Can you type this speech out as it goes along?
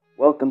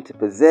welcome to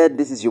PZ.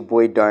 This is your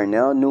boy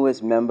Darnell,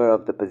 newest member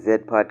of the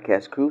PZ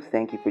podcast crew.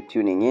 Thank you for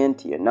tuning in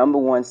to your number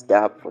one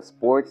stop for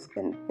sports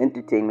and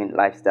entertainment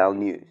lifestyle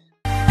news.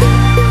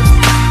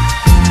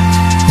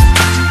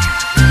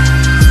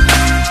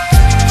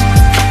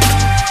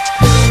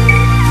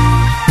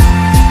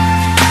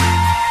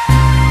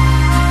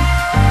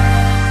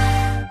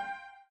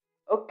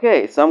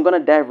 Okay, so I'm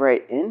gonna dive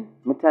right in.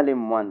 Mutale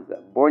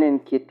Mwanza, born in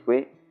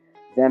Kitwe,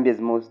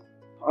 Zambia's most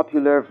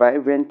popular,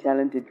 vibrant,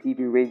 talented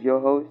TV radio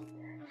host.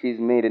 She's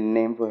made a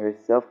name for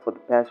herself for the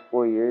past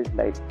 4 years,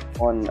 like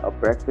on a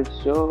breakfast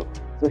show.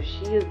 So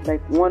she is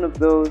like one of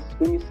those,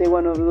 when you say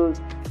one of those,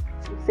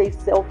 you say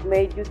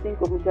self-made, you think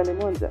of Mutale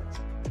Mwanza.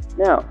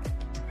 Now,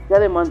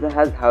 Mutale Mwanza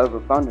has, however,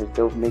 found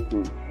herself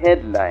making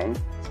headlines,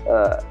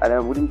 and I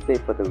wouldn't say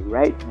for the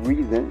right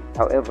reason.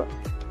 However,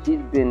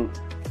 she's been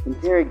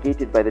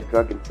interrogated by the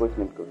Drug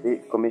Enforcement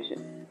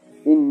Commission.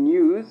 In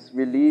news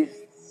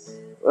released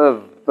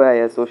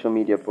via social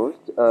media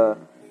post,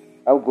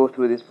 I'll go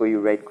through this for you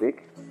right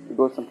quick. It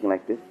goes something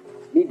like this.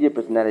 Media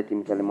personality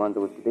Mutale Mwanza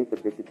was today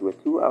subjected to a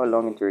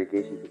 2-hour-long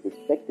interrogation for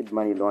suspected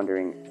money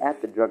laundering at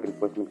the Drug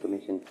Enforcement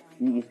Commission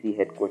DEC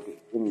headquarters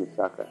in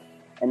Lusaka.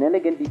 An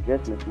elegantly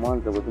dressed Ms.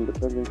 Mwanza was in the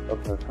presence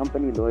of her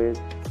company lawyers.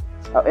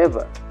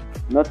 However,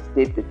 not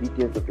state the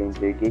details of the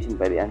interrogation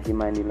by the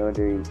anti-money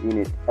laundering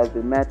unit as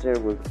the matter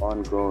was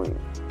ongoing.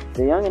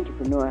 The young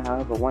entrepreneur,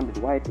 however, wondered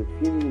why it was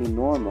seemingly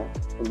normal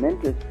for men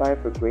to aspire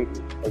for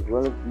greatness as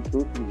well as be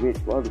socially rich,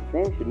 while the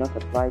same should not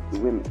apply to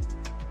women.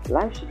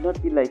 Life should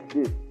not be like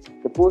this.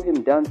 The pull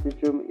him down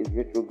syndrome is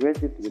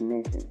retrogressive to the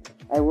nation.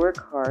 I work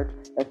hard,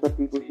 that's what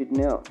people should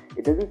know.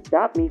 It doesn't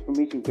stop me from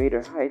reaching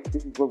greater heights.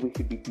 This is what we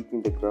should be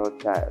teaching the girl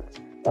child.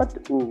 Not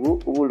uwu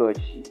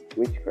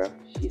witchcraft,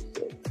 she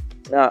said.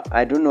 Now,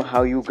 I don't know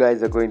how you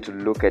guys are going to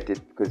look at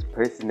it, because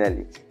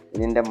personally,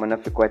 sometimes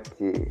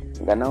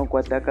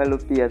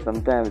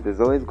there's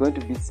always going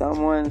to be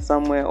someone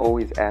somewhere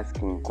always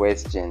asking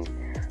questions.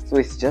 So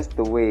it's just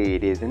the way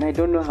it is. And I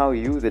don't know how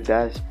you, the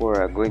diaspora,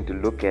 are going to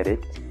look at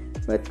it.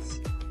 But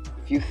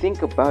if you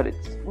think about it,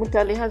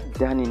 Mutale has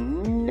done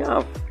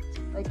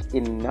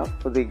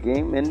enough for the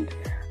game. And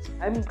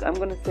I'm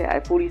going to say I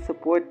fully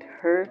support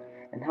her.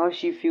 And how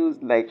she feels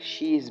like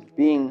she is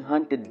being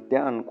hunted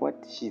down.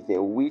 What, she's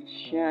a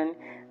witch? And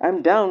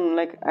I'm down.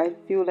 I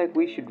feel like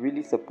we should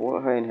really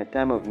support her in her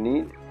time of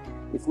need.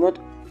 It's not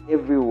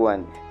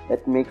everyone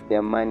that makes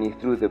their money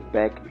through the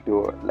back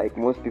door like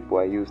most people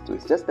are used to.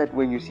 It's just that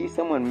when you see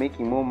someone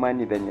making more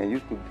money than you're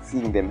used to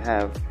seeing them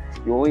have,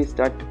 you always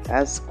start to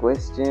ask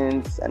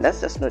questions, and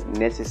that's just not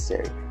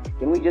necessary.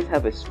 Can we just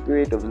have a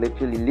spirit of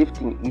literally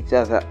lifting each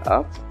other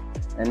up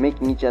and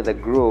making each other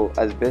grow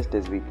as best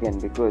as we can?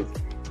 Because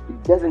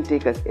it doesn't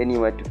take us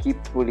anywhere to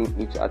keep pulling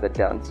each other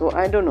down. So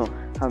I don't know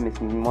how Miss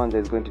Mwanza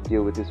is going to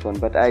deal with this one,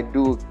 but I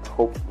do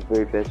hope the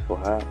very best for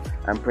her.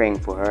 I'm praying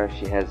for her.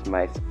 She has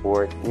my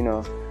support,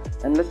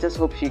 and let's just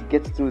hope she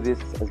gets through this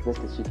as best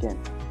as she can.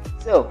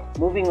 So,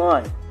 moving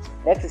on.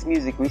 Nexus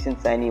Music recent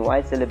signee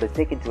Y Celeb has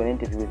taken to an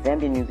interview with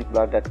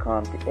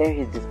ZambianMusicBlog.com to air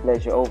his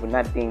displeasure over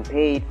not being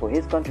paid for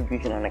his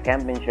contribution on a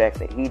campaign track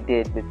that he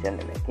did with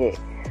Chandana K.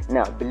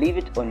 Now, believe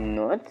it or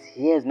not,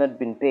 he has not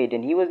been paid,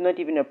 and he was not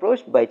even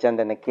approached by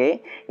Chandana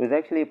K. He was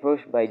actually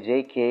approached by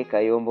JK,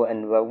 Kayombo,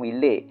 and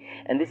Wawile.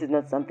 And this is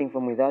not something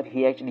from without.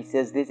 He actually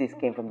says this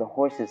came from the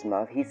horse's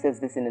mouth. He says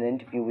this in an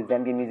interview with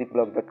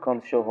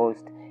ZambianMusicBlog.com's show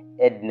host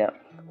Edna,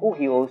 who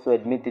he also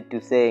admitted to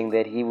saying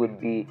that he would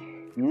be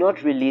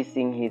not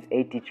releasing his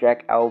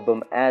 80-track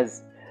album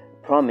as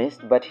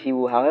promised, but he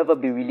will, however,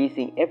 be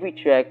releasing every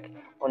track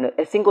on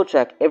a single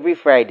track every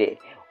Friday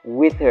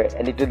with her,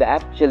 and it will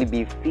actually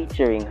be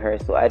featuring her.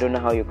 So I don't know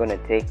how you're gonna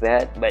take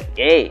that, but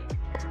hey,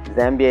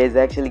 Zambia is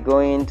actually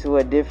going into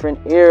a different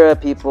era,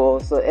 people.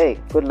 So hey,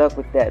 good luck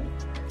with that.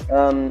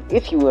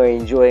 If you are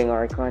enjoying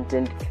our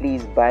content,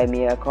 please buy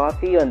me a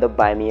coffee on the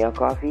Buy Me a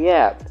Coffee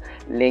app.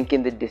 Link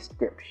in the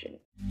description.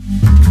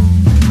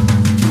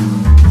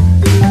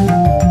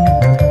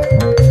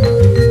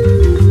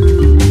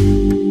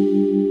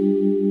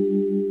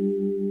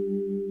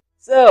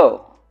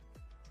 So,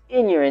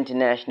 in your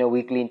international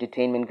weekly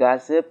entertainment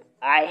gossip,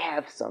 I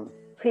have some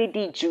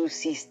pretty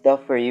juicy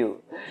stuff for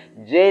you.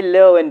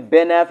 J-Lo and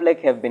Ben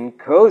Affleck have been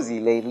cozy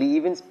lately,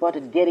 even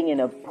spotted getting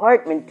an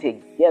apartment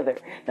together.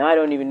 Now, I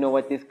don't even know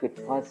what this could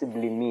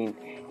possibly mean.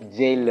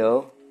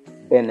 J-Lo,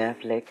 Ben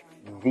Affleck,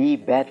 the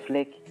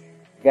Batfleck.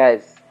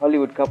 Guys,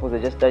 Hollywood couples are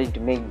just starting to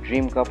make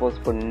dream couples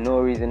for no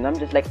reason. I'm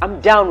just like,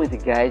 I'm down with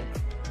it, guys.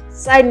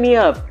 Sign me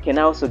up. Can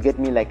also get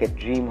me like a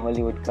dream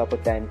Hollywood couple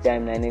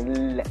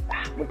timeline.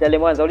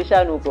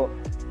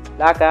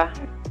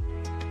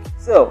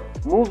 So,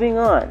 moving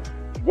on.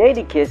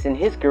 Jadakiss and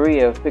his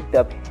career have picked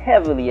up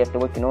heavily after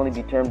what can only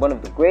be termed one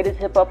of the greatest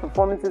hip-hop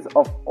performances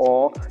of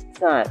all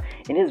time.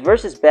 In his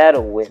versus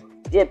battle with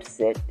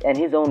Dipset and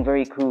his own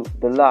very crew,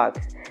 The Lox,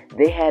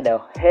 they had a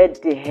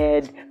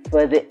head-to-head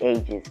for the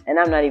ages. And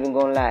I'm not even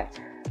gonna lie,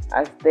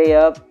 I stay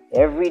up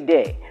every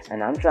day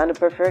and I'm trying to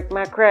perfect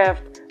my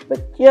craft.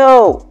 But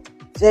yo,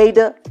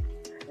 Jada,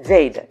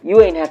 Jada,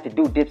 you ain't have to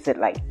do Dipset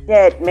like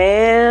that,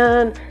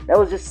 man. That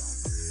was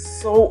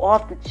just so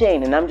off the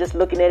chain. And I'm just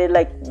looking at it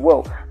like,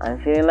 whoa.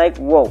 I'm feeling like,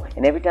 whoa.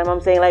 And every time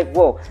I'm saying like,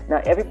 whoa.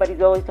 Now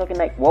everybody's always talking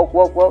like, woke,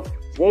 woke, woke.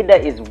 Jada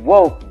is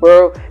woke,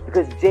 bro.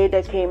 Because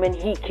Jada came in,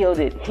 he killed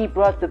it. He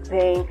brought the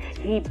pain.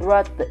 He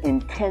brought the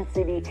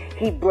intensity.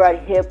 He brought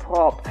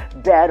hip-hop,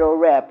 battle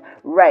rap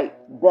right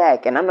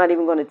back. And I'm not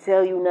even going to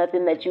tell you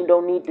nothing that you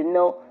don't need to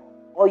know.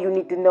 All you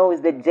need to know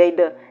is that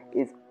Jada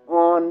is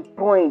on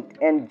point,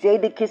 and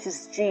Jada Kiss's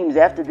streams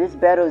after this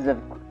battle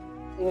have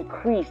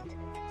increased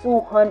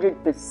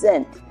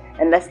 200%,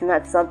 and that's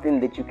not something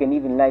that you can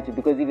even lie to,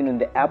 because even on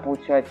the Apple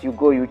charts you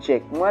go, you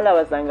check Mwala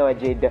Wasanga wa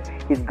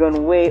Jada, he's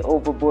gone way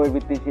overboard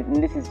with this, and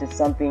this is just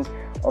something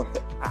of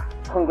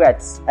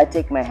congrats. I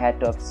take my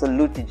hat off,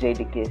 salute to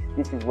Jada Kiss.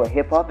 This is what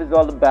hip-hop is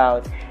all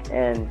about,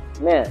 and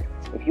man,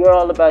 if you're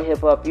all about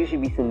hip-hop, you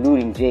should be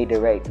saluting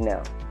Jada right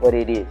now, what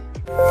it is.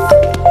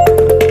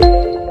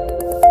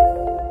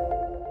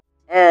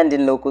 And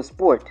in local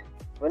sport,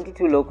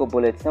 22 local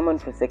bullets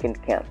summoned for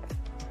second camp.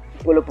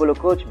 Polo Polo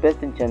coach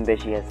Beston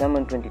Chambeshi has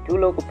summoned 22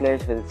 local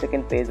players for the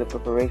second phase of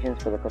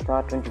preparations for the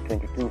Qatar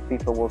 2022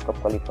 FIFA World Cup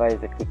qualifiers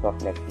that kick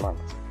off next month.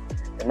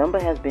 The number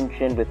has been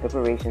trimmed with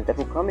preparations that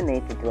will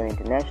culminate into an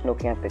international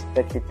camp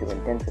expected to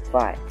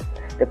intensify.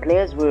 The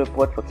players will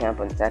report for camp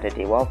on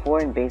Saturday, while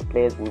foreign-based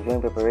players will join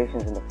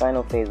preparations in the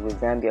final phase with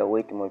Zambia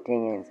away to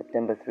Mauritania in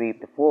September 3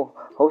 before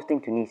hosting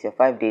Tunisia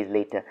 5 days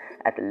later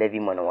at the Levi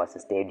Mwanza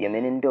Stadium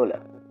in Ndola.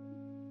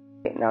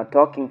 Okay, now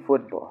talking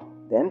football,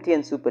 the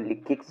MTN Super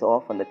League kicks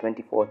off on the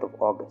 24th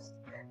of August.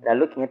 Now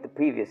looking at the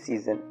previous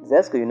season,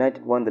 Zesco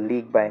United won the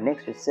league by an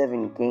extra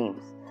 7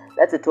 games.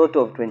 That's a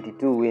total of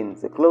 22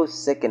 wins, a close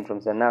second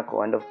from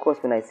Zanaco, and of course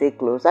when I say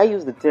close, I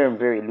use the term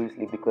very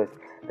loosely because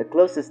the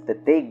closest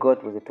that they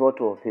got was a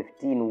total of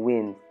 15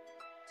 wins.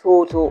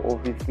 Total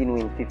of 15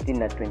 wins,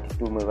 15 at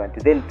 22 move on to.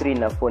 Then 3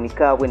 na 4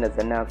 Nika win as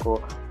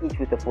Zanaco, each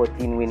with a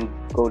 14 win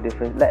goal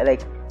difference,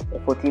 like a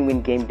 14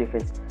 win game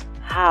difference.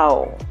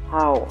 How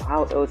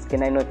else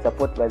can I not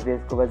support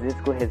Vasesco?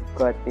 Vasesco has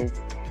got this.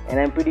 And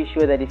I'm pretty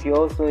sure that if you're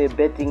also a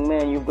betting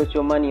man, you've got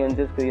your money on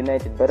Zesco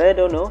United. But I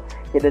don't know.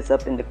 Hit us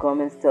up in the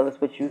comments. Tell us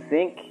what you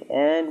think.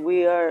 And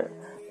we're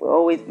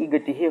always eager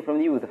to hear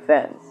from you, the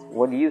fans.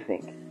 What do you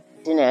think?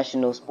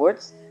 International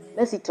sports.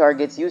 Messi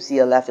targets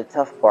UCL after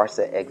tough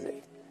Barca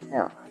exit.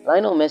 Now,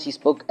 Lionel Messi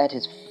spoke at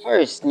his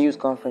first news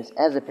conference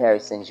as a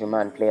Paris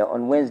Saint-Germain player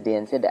on Wednesday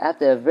and said that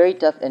after a very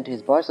tough end to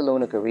his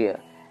Barcelona career,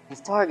 his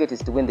target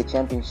is to win the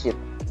Champions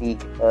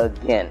League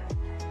again.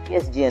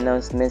 PSG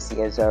announced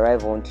Messi as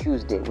arrival on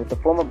Tuesday, with the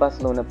former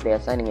Barcelona player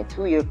signing a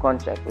 2-year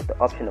contract with the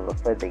option of a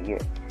further year.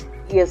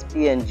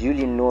 ESPN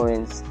Julian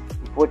Lawrence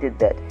reported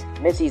that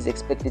Messi is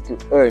expected to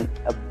earn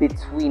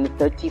between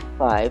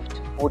 $35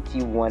 to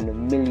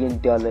 $41 million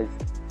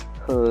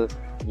per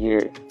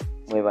year.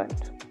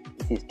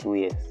 This is 2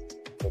 years,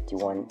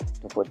 31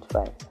 to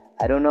 45.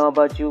 I don't know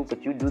about you,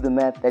 but you do the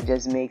math. That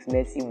just makes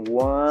Messi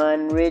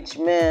one rich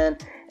man.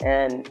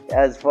 And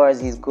as far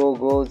as his goal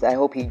goes, I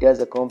hope he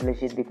does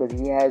accomplish it because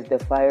he has the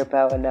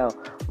firepower now.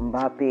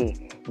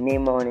 Mbappe,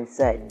 Neymar on his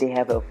side. They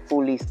have a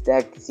fully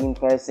stacked team,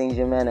 Paris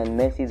Saint-Germain, and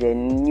Messi, their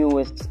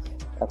newest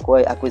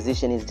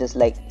acquisition, is just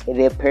like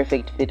they're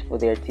perfect fit for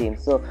their team.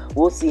 So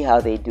we'll see how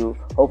they do.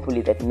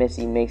 Hopefully that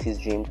Messi makes his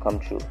dream come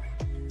true.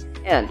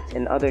 And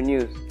in other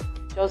news,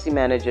 Chelsea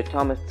manager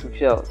Thomas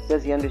Tuchel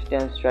says he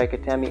understands striker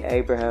Tammy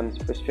Abraham's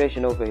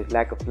frustration over his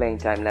lack of playing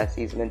time last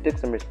season and took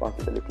some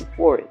responsibility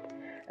for it.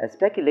 As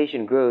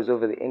speculation grows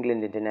over the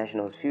England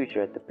international's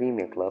future at the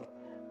Premier Club,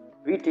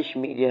 British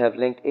media have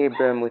linked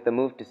Abraham with a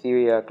move to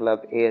Serie A club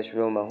AS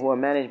Roma, who are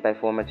managed by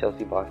former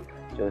Chelsea boss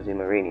Jose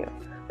Mourinho.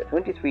 The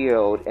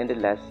 23-year-old ended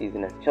last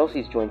season as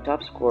Chelsea's joint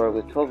top scorer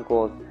with 12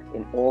 goals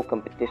in all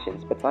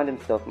competitions, but found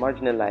himself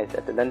marginalized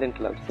at the London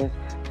club since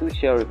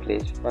Tuchel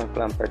replaced Frank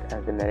Lampard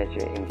as the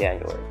manager in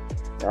January.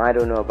 Now, I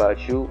don't know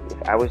about you.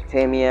 If I was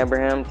Tammy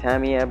Abraham,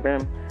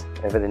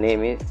 whatever the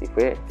name is,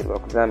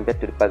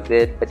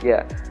 but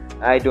yeah,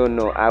 I don't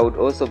know. I would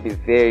also be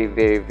very,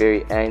 very,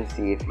 very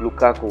antsy if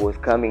Lukaku was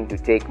coming to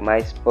take my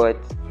spot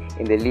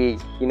in the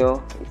league. You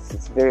know,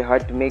 it's very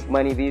hard to make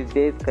money these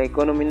days.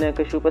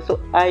 So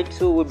I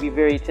too would be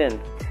very tense.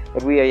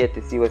 But we are yet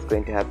to see what's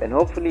going to happen.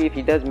 Hopefully, if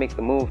he does make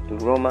the move to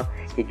Roma,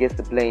 he gets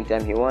the playing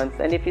time he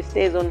wants. And if he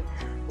stays on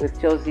with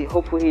Chelsea,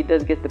 hopefully he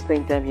does get the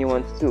playing time he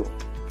wants too.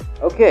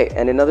 Okay,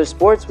 and in other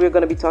sports, we're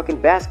going to be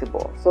talking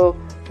basketball. So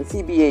the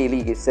CBA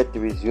League is set to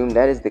resume.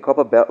 That is the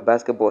Copa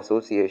Basketball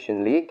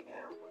Association League.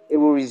 It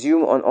will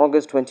resume on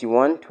August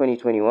 21,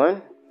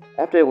 2021,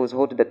 after it was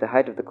halted at the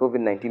height of the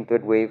COVID-19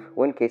 third wave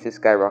when cases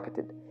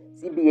skyrocketed.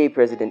 CBA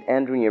President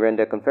Andrew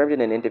Nyirenda confirmed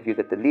in an interview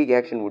that the league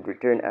action would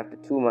return after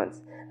 2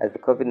 months as the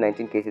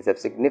COVID-19 cases have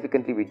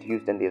significantly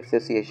reduced and the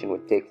association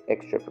would take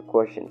extra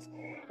precautions.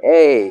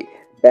 Hey,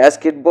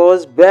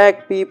 basketball's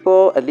back,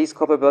 people! At least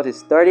Copper Belt is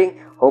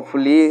starting.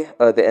 Hopefully,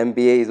 the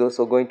NBA is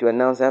also going to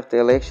announce after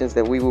elections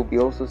that we will be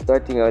also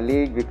starting our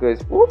league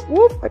because whoop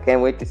whoop! I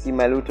can't wait to see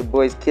my little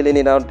boys killing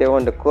it out there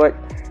on the court.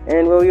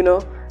 And well, you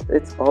know,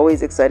 it's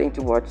always exciting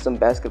to watch some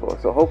basketball.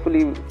 So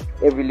hopefully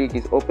every league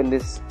is open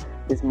this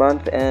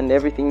month and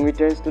everything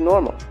returns to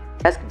normal.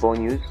 Basketball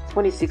news: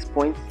 26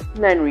 points,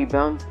 9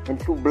 rebounds, and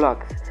 2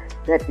 blocks.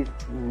 That is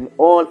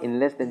all in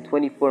less than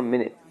 24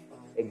 minutes.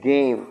 A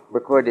game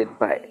recorded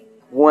by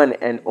one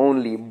and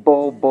only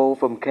Bol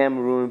from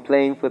Cameroon,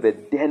 playing for the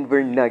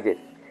Denver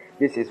Nuggets.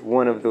 This is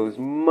one of those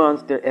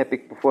monster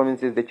epic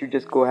performances that you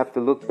just have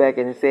to look back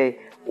and say,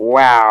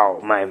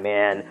 wow, my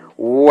man,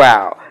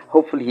 wow.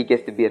 Hopefully he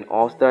gets to be an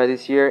all-star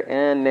this year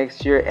and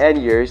next year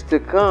and years to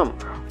come.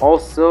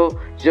 Also,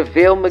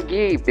 JaVale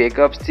McGee, big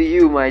ups to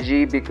you, my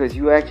G, because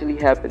you actually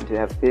happen to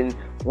have been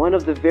one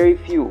of the very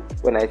few.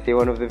 When I say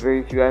one of the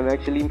very few, I'm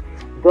actually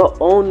the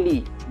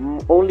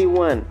only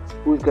one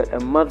who's got a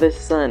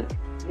mother-son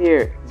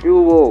pair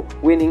duo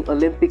winning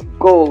Olympic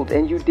gold,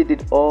 and you did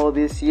it all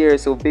this year.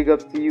 So big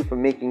ups to you for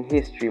making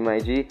history, my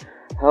G.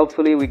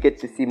 Hopefully we get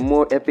to see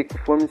more epic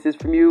performances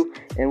from you,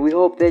 and we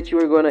hope that you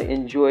are going to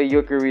enjoy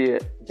your career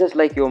just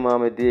like your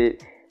mama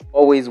did,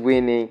 always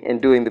winning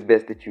and doing the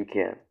best that you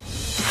can.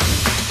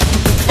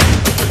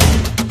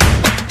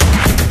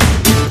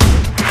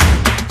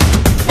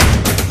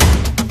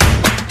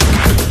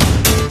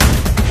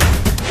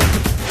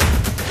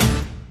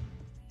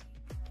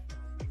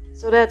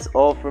 So that's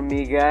all from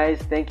me, guys.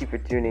 Thank you for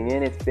tuning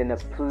in. It's been a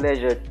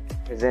pleasure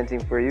presenting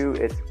for you.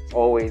 It's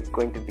always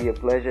going to be a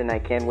pleasure, and I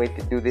can't wait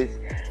to do this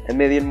a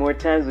million more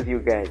times with you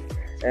guys.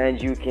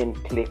 And you can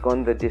click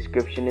on the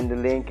description in the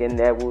link, and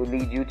that will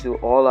lead you to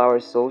all our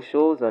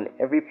socials on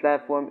every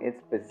platform. It's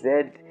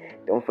Bazed.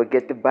 Don't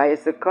forget to buy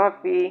us a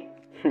coffee.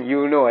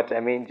 You know what I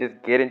mean. Just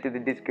get into the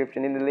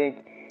description in the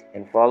link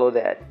and follow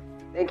that.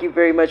 Thank you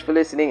very much for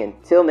listening.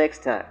 Until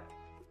next time.